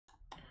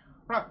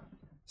Right,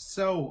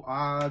 so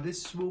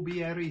this will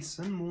be Aries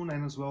Sun, Moon,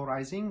 and as well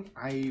Rising,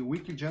 a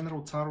weekly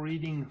general tarot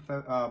reading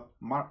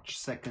March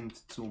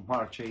 2nd to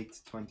March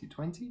 8th,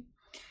 2020.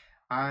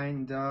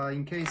 And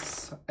in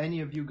case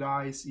any of you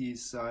guys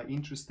is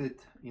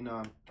interested in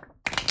a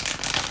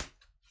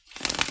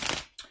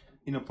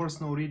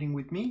personal reading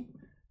with me,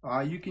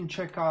 you can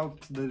check out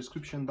the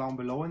description down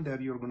below, and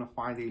there you're going to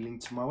find a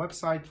link to my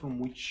website from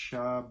which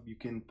you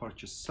can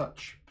purchase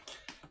such.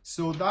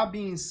 So that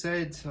being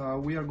said,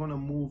 we are going to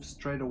move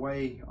straight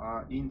away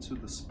into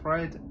the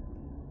spread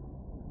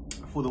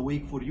for the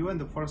week for you,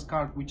 and the first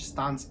card which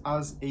stands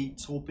as a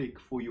topic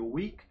for your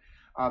week,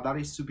 that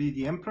is to be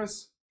the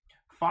Empress,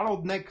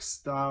 followed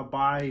next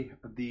by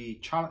the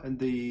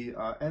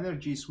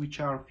energies which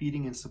are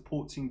feeding and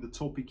supporting the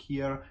topic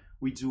here.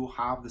 We do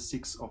have the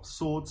Six of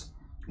Swords.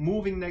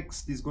 Moving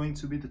next is going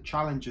to be the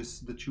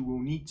challenges that you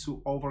will need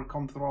to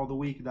overcome throughout the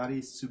week, that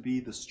is to be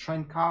the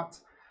Strength card.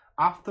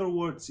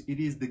 Afterwards, it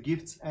is the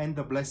gifts and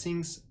the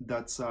blessings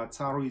that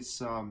Tarot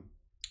is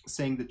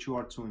saying that you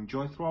are to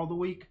enjoy throughout the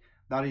week.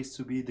 That is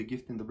to be the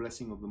gift and the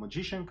blessing of the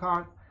Magician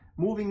card.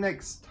 Moving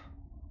next,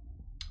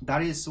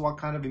 that is what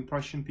kind of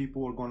impression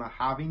people are going to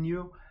have in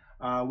you.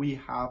 We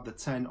have the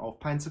Ten of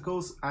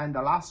Pentacles. And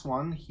the last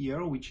one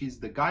here, which is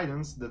the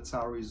guidance that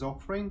Tarot is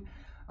offering,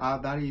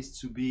 that is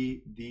to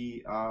be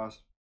the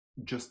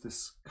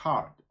Justice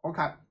card.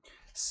 Okay,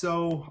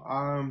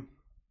 so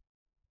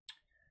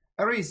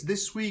Aries,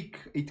 this week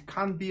it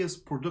can be as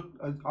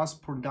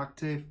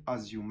productive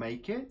as you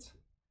make it,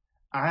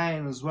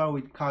 and as well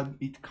it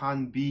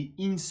can be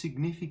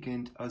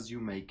insignificant as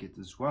you make it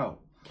as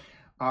well.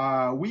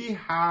 We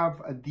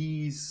have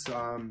these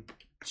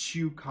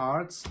two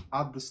cards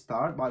at the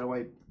start. By the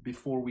way,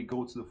 before we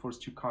go to the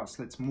first two cards,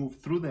 let's move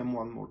through them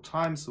one more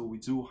time. So we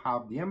do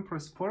have the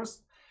Empress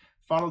first,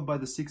 followed by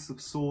the Six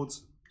of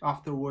Swords.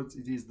 Afterwards,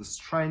 it is the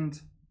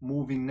Strength.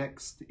 Moving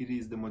next, it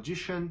is the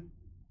Magician,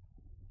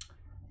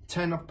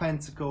 Ten of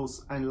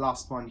Pentacles, and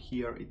last one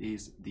here, it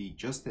is the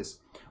Justice.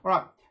 All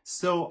right,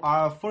 so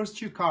our first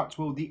two cards,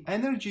 well, the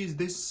energies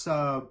this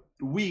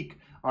week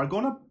are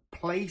gonna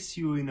place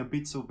you in a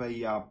bit of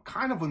a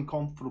kind of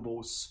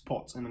uncomfortable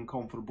spot, an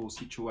uncomfortable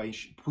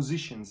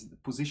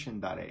position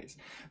that is.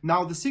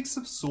 Now, the Six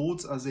of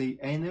Swords as a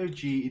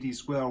energy, it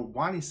is where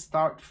one is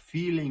start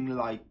feeling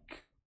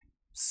like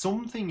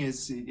something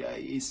is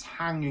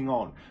hanging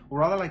on, or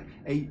rather like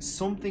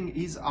something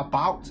is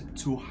about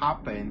to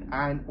happen,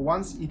 and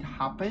once it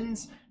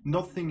happens,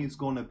 nothing is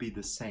going to be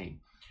the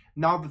same.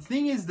 Now, the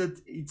thing is that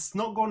it's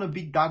not going to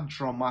be that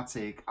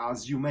dramatic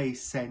as you may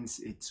sense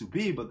it to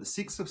be, but the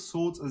Six of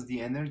Swords as the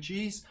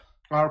energies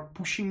are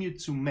pushing you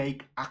to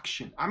make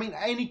action. I mean,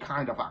 any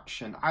kind of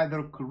action,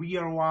 either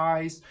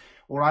career-wise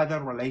or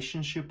either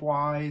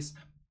relationship-wise,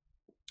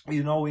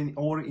 you know, in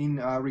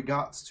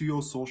regards to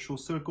your social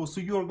circle.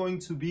 So you're going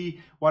to be,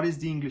 what is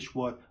the English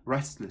word,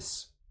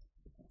 restless.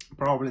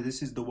 Probably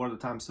this is the word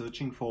that I'm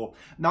searching for.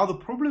 Now, the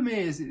problem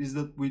is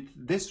that with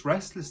this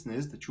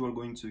restlessness that you are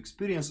going to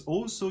experience,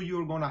 also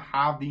you're going to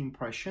have the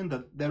impression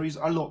that there is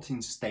a lot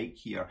in stake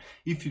here.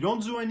 If you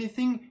don't do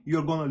anything,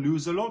 you're going to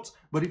lose a lot.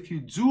 But if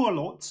you do a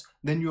lot,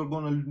 then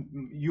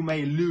you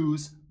may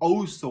lose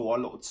also a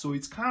lot. So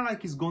it's kind of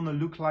like it's going to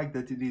look like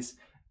that it is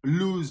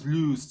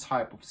lose-lose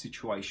type of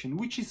situation,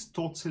 which is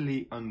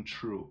totally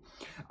untrue.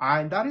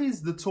 And that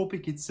is the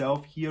topic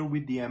itself here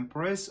with the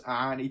Empress,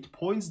 and it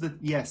points that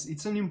yes,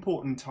 it's an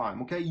important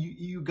time. Okay,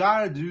 you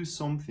gotta do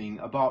something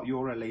about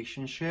your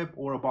relationship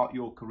or about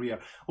your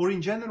career, or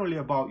in generally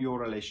about your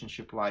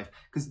relationship life,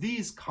 because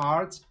these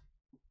cards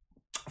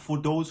for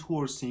those who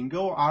are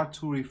single are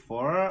to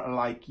refer,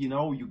 like, you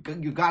know, you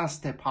gotta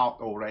step out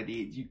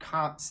already. You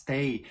can't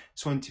stay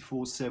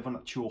 24/7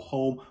 at your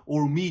home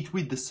or meet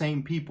with the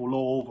same people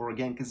all over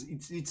again, because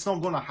it's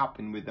not gonna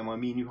happen with them. I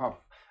mean, you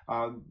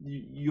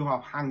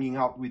have hanging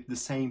out with the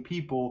same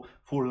people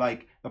for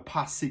like the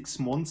past 6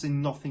 months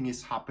and nothing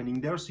is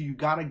happening there, so you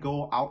gotta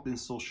go out and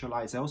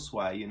socialize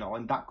elsewhere, you know,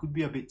 and that could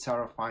be a bit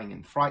terrifying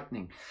and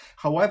frightening.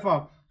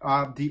 However,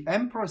 the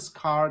Empress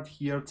card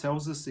here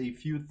tells us a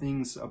few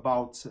things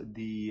about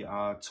the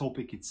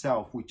topic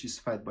itself, which is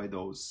fed by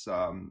those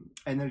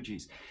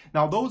energies.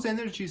 Now, those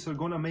energies are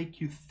going to make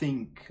you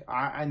think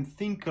and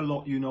think a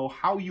lot, you know,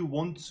 how you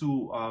want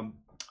to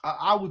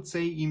I would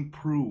say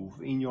improve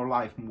in your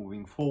life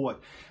moving forward.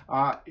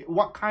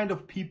 What kind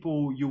of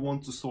people you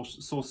want to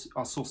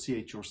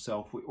associate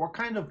yourself with, what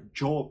kind of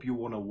job you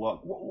want to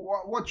work,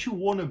 what you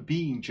want to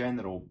be in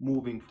general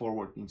moving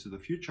forward into the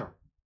future.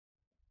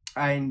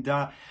 And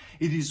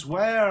it is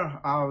where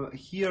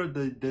here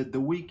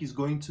the week is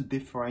going to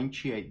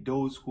differentiate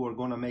those who are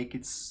going to make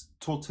it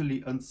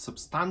totally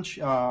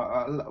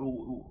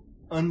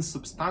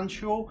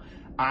unsubstantial,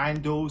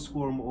 and those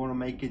who are going to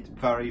make it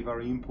very,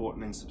 very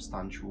important and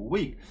substantial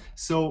week.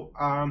 So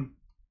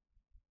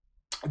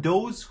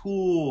those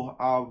who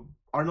are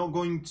not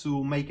going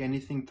to make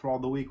anything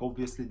throughout the week,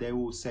 obviously they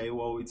will say,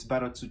 well, it's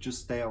better to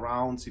just stay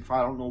around. If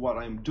I don't know what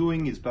I'm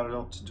doing, it's better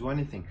not to do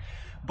anything.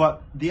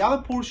 But the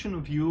other portion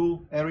of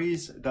you,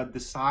 Aries, that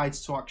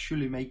decides to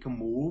actually make a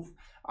move,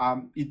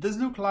 it does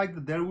look like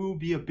that there will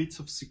be a bit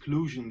of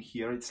seclusion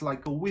here. It's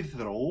like a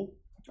withdrawal,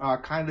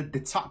 kind of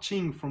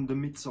detaching from the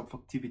midst of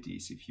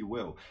activities, if you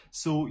will.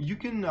 So you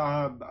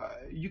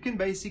can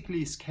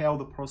basically scale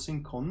the pros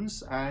and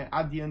cons, and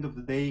at the end of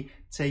the day,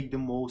 take the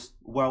most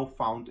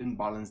well-found and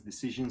balanced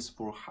decisions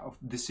for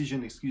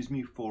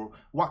for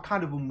what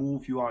kind of a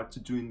move you are to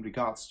do in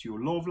regards to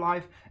your love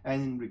life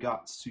and in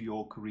regards to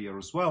your career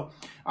as well.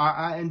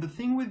 And the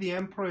thing with the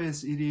Emperor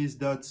is, it is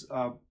that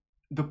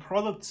the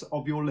products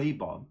of your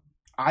labor,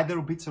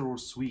 either bitter or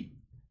sweet,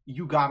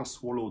 you gotta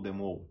swallow them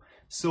all.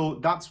 So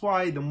that's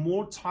why the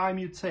more time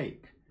you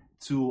take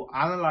to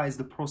analyze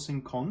the pros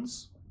and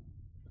cons,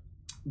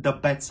 the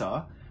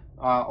better,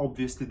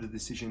 obviously, the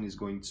decision is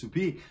going to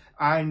be.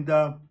 And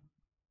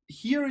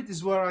here it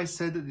is where I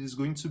said that it is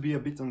going to be a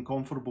bit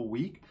uncomfortable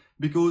week,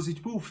 because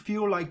it will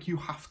feel like you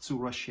have to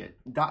rush it.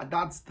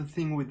 That's the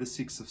thing with the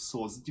Six of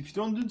Swords. If you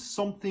don't do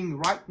something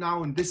right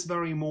now in this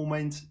very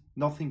moment,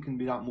 nothing can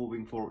be done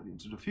moving forward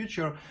into the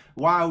future,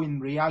 while in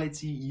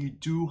reality you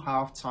do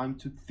have time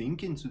to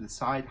think and to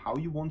decide how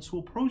you want to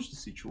approach the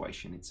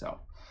situation itself.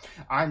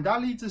 And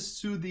that leads us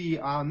to the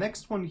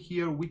next one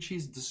here, which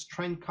is the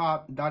Strength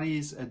card. That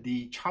is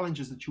the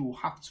challenges that you will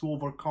have to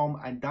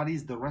overcome, and that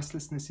is the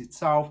restlessness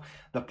itself,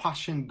 the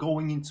passion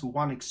going into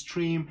one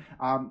extreme,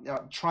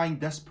 trying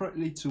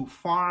desperately to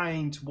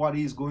find what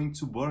is going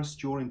to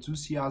burst your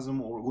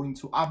enthusiasm or going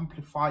to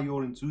amplify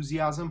your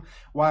enthusiasm,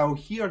 while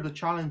here the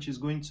challenge is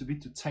going to be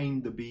to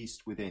tame the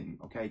beast within,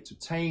 okay, to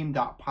tame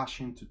that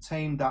passion, to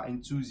tame that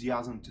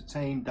enthusiasm, to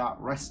tame that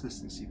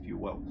restlessness, if you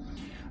will.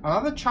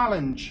 Another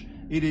challenge,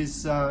 it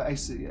is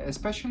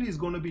especially is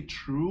going to be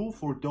true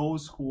for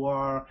those who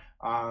are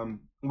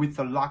with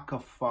a lack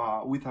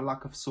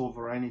of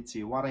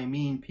sovereignty. What I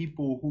mean,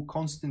 people who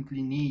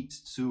constantly need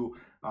to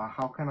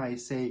how can I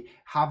say,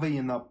 have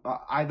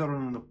either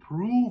an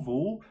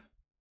approval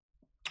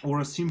or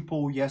a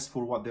simple yes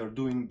for what they're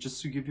doing.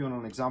 Just to give you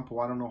an example,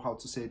 I don't know how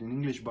to say it in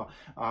English, but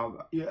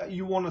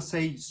you want to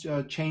say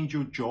change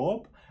your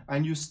job,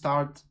 and you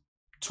start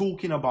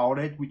talking about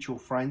it with your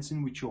friends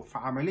and with your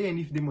family, and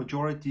if the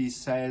majority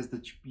says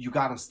that you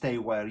gotta stay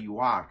where you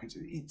are,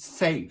 it's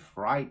safe,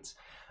 right?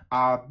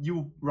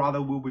 You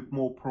rather will be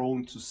more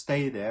prone to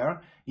stay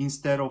there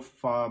instead of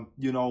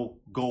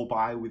go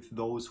by with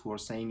those who are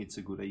saying it's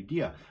a good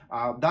idea.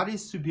 That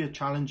is to be a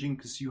challenging,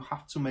 because you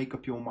have to make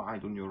up your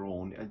mind on your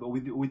own.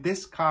 With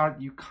this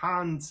card, you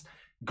can't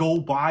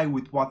go by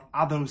with what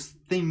others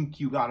think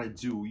you gotta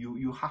do.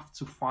 You have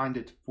to find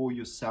it for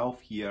yourself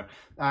here.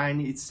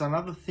 And it's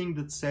another thing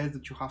that says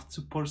that you have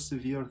to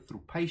persevere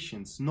through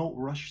patience, not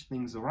rush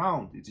things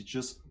around. It's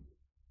just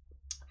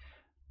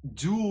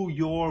do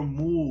your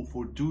move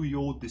or do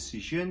your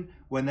decision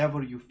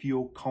whenever you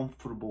feel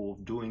comfortable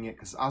of doing it,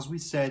 because as we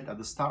said at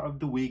the start of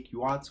the week,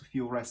 you are to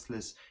feel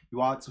restless,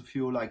 you are to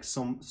feel like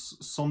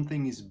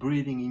something is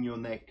breathing in your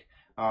neck,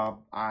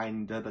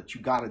 and that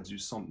you gotta do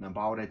something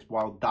about it,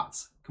 while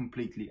that's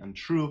completely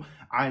untrue.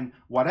 And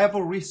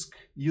whatever risk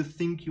you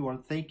think you are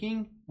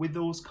taking with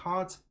those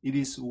cards, it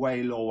is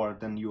way lower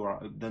than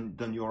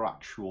your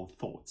actual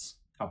thoughts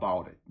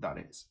about it, that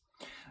is.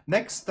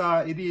 Next,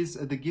 it is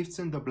the gifts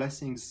and the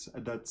blessings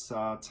that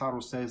Tarot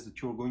says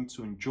that you're going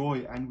to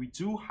enjoy, and we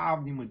do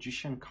have the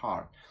Magician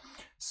card.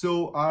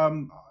 So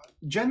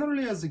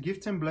generally, as a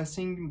gift and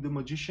blessing, the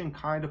Magician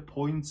kind of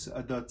points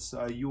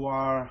that you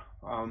are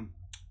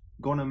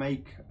gonna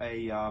make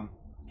a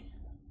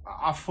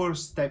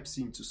first steps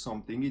into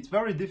something. It's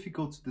very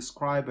difficult to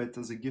describe it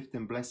as a gift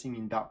and blessing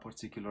in that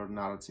particular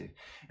narrative.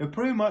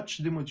 Pretty much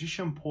the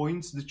Magician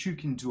points that you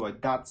can do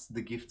it. That's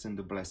the gift and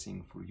the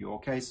blessing for you.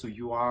 Okay, so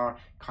you are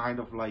kind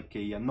of like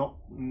a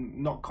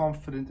not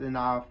confident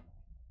enough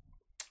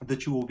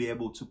that you will be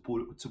able to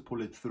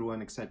pull it through,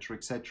 and etc,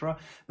 etc.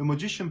 The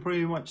Magician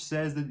pretty much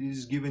says that it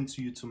is given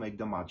to you to make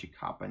the magic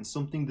happen.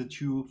 Something that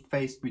you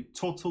faced with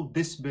total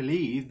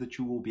disbelief that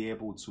you will be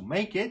able to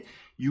make it,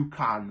 you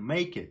can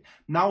make it.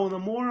 Now, on a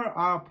more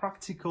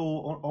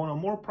practical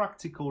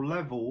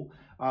level,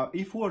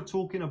 if we're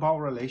talking about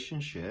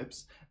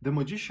relationships, the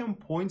Magician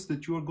points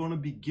that you are going to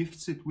be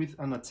gifted with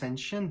an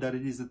attention, that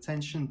it is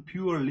attention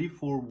purely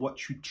for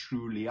what you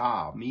truly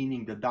are,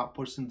 meaning that that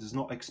person does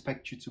not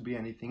expect you to be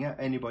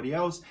anybody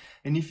else.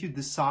 And if you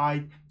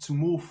decide to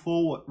move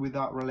forward with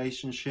that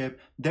relationship,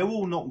 they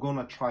will not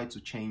gonna try to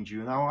change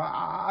you. Now,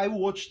 I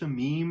watched a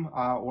meme,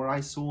 or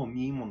I saw a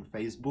meme on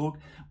Facebook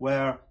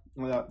where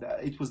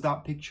it was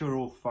that picture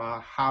of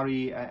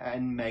Harry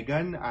and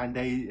Meghan,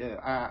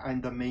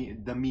 and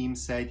the meme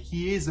said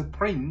he is a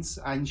prince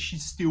and she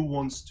still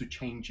wants to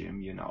change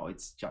him. You know,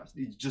 it's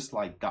just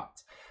like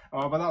that.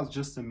 But that's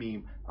just a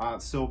meme.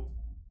 So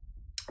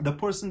the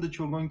person that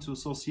you're going to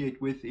associate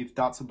with, if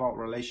that's about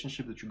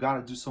relationship, that you got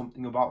to do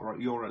something about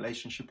your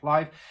relationship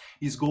life,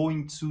 is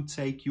going to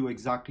take you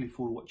exactly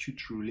for what you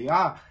truly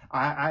are.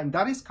 And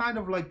that is kind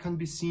of like can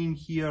be seen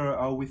here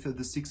with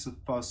the Six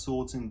of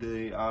Swords in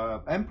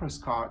the Empress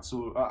card.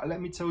 So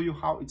let me tell you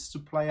how it's to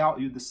play out.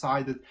 You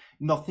decide that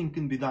nothing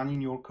can be done in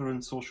your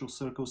current social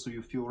circle, so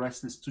you feel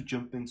restless to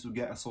jump in to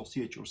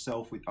associate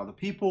yourself with other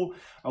people,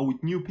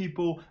 with new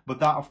people, but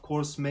that of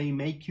course may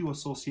make you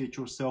associate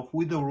yourself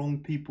with the wrong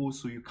people,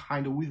 so you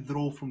kind of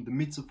withdraw from the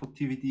midst of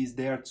activities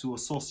there to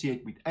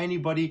associate with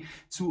anybody,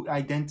 to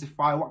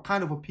identify what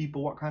kind of a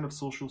people, what kind of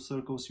social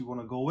circles you want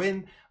to go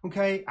in,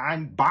 okay,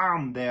 and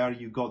bam, there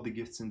you got the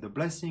gifts and the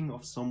blessing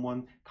of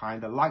someone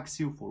kind of likes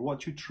you for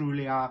what you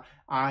truly are,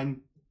 and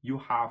you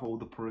have all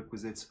the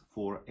prerequisites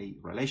for a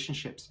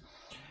relationships.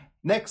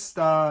 Next,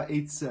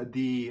 it's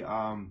the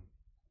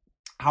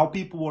how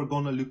people are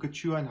going to look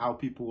at you and how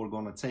people are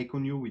going to take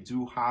on you. We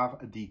do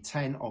have the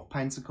 10 of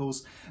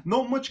Pentacles.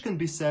 Not much can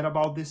be said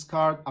about this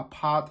card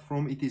apart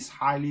from it is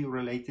highly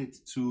related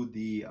to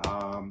the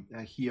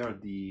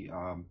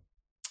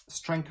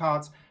strength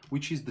cards,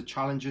 which is the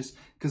challenges,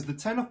 because the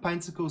 10 of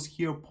Pentacles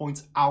here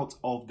points out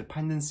of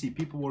dependency.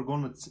 People are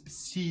going to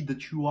see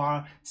that you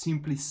are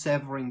simply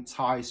severing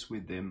ties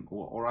with them,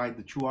 all right,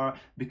 that you are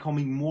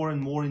becoming more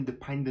and more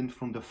independent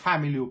from the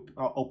family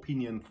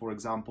opinion, for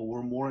example,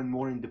 or more and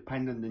more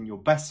independent than your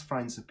best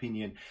friend's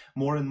opinion,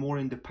 more and more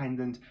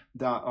independent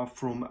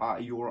from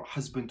your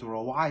husband or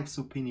a wife's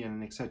opinion,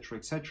 and etc,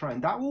 etc.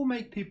 And that will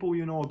make people,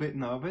 you know, a bit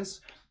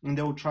nervous, and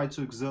they will try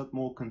to exert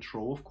more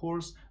control, of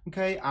course,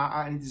 okay?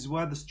 And it is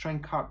where the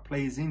strength card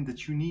plays in,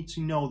 that you need to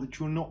know that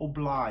you're not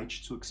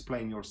obliged to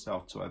explain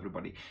yourself to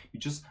everybody. You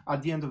just,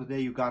 at the end of the day,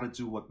 you got to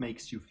do what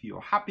makes you feel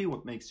happy,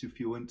 what makes you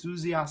feel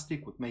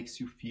enthusiastic, what makes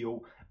you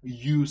feel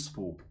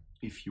useful,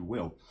 if you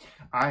will.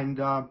 And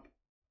the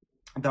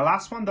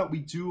last one that we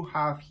do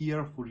have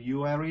here for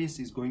you, Aries,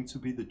 is going to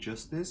be the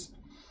Justice.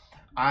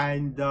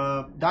 And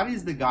that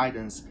is the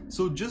guidance.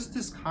 So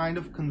Justice kind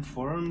of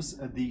confirms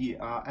the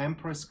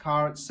Empress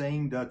card,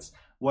 saying that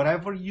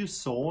whatever you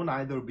sow,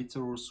 either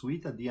bitter or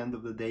sweet, at the end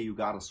of the day you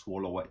gotta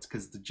swallow it,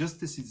 because the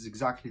Justice is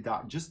exactly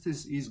that.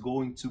 Justice is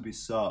going to be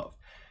served.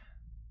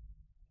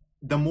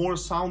 The more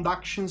sound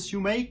actions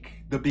you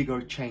make, the bigger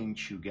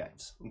change you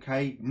get,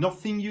 okay?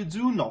 Nothing you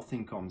do,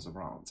 nothing comes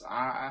around.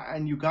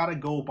 And you gotta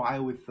go by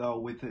with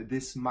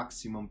this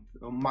maxima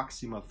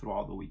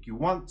throughout the week. You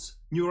want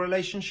new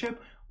relationship?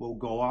 Well,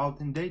 go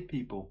out and date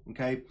people,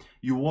 okay?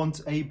 You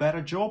want a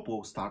better job?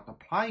 Well, start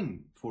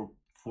applying for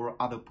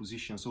other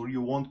positions. Or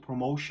you want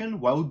promotion?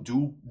 Well,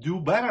 do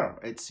better.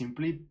 It's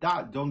simply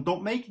that.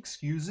 Don't make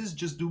excuses,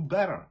 just do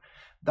better.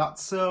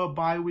 That's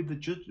by with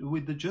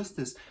the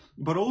Justice.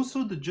 But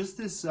also the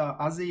Justice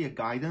as a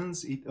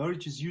guidance, it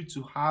urges you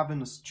to have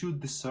an astute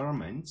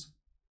discernment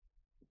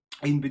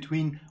in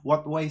between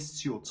what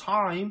wastes your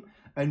time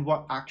and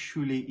what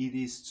actually it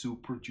is to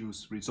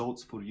produce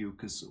results for you.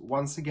 Because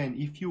once again,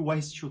 if you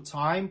waste your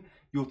time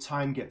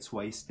gets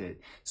wasted.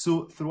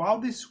 So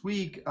throughout this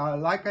week,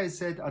 like I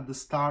said at the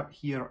start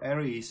here,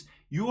 Aries,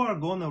 you are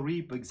gonna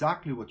reap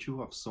exactly what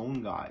you have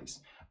sown, guys.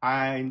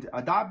 And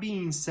that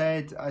being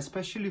said,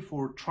 especially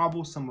for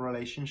troublesome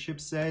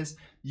relationships, says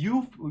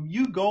you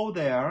go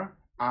there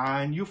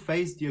and you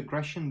face the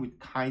aggression with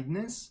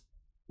kindness.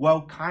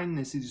 Well,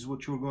 kindness is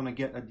what you're going to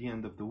get at the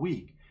end of the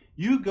week.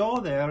 You go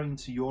there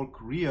into your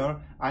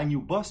career and you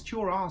bust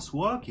your ass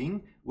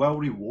working. Well,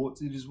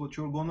 rewards, it is what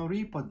you're going to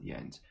reap at the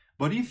end.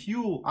 But if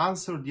you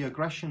answer the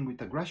aggression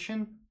with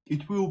aggression,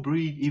 it will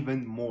breed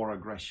even more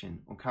aggression,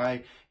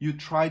 okay? You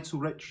try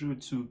to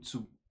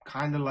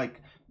kind of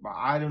like,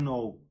 I don't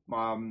know,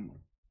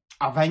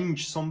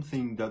 avenge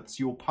something that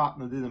your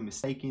partner did a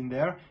mistake in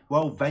there.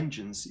 Well,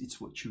 vengeance, it's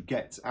what you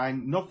get,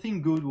 and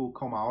nothing good will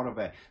come out of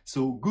it.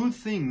 So good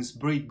things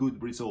breed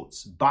good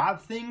results, bad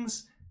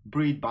things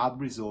breed bad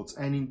results.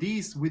 And in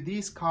with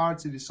these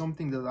cards, it is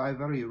something that I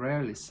very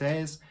rarely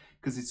says,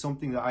 because it's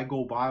something that I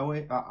go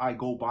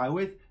by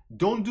with.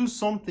 Don't do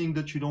something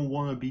that you don't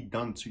want to be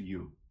done to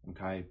you,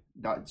 okay?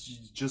 That's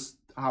just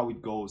how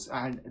it goes,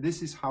 and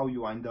this is how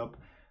you end up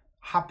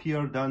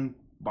happier than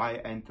by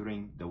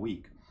entering the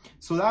week.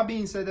 So that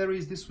being said,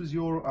 Aries, this was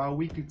your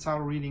weekly tarot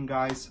reading,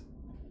 guys.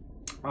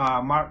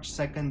 March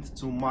 2nd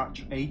to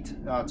March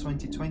 8th,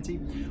 2020.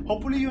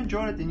 Hopefully you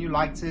enjoyed it and you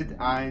liked it.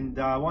 And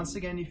once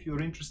again, if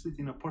you're interested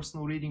in a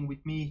personal reading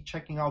with me,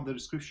 checking out the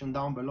description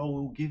down below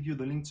will give you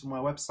the link to my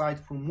website,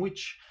 from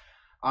which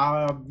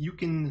you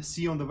can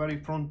see on the very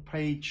front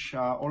page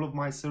all of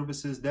my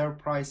services, their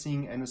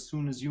pricing, and as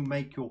soon as you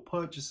make your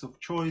purchase of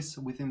choice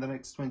within the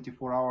next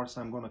 24 hours,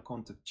 I'm going to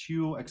contact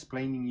you,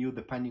 explaining you,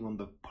 depending on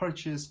the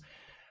purchase,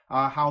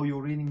 how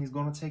your reading is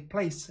going to take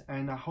place.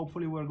 And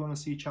hopefully we're going to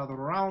see each other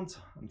around.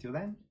 Until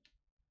then,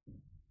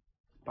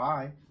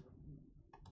 bye.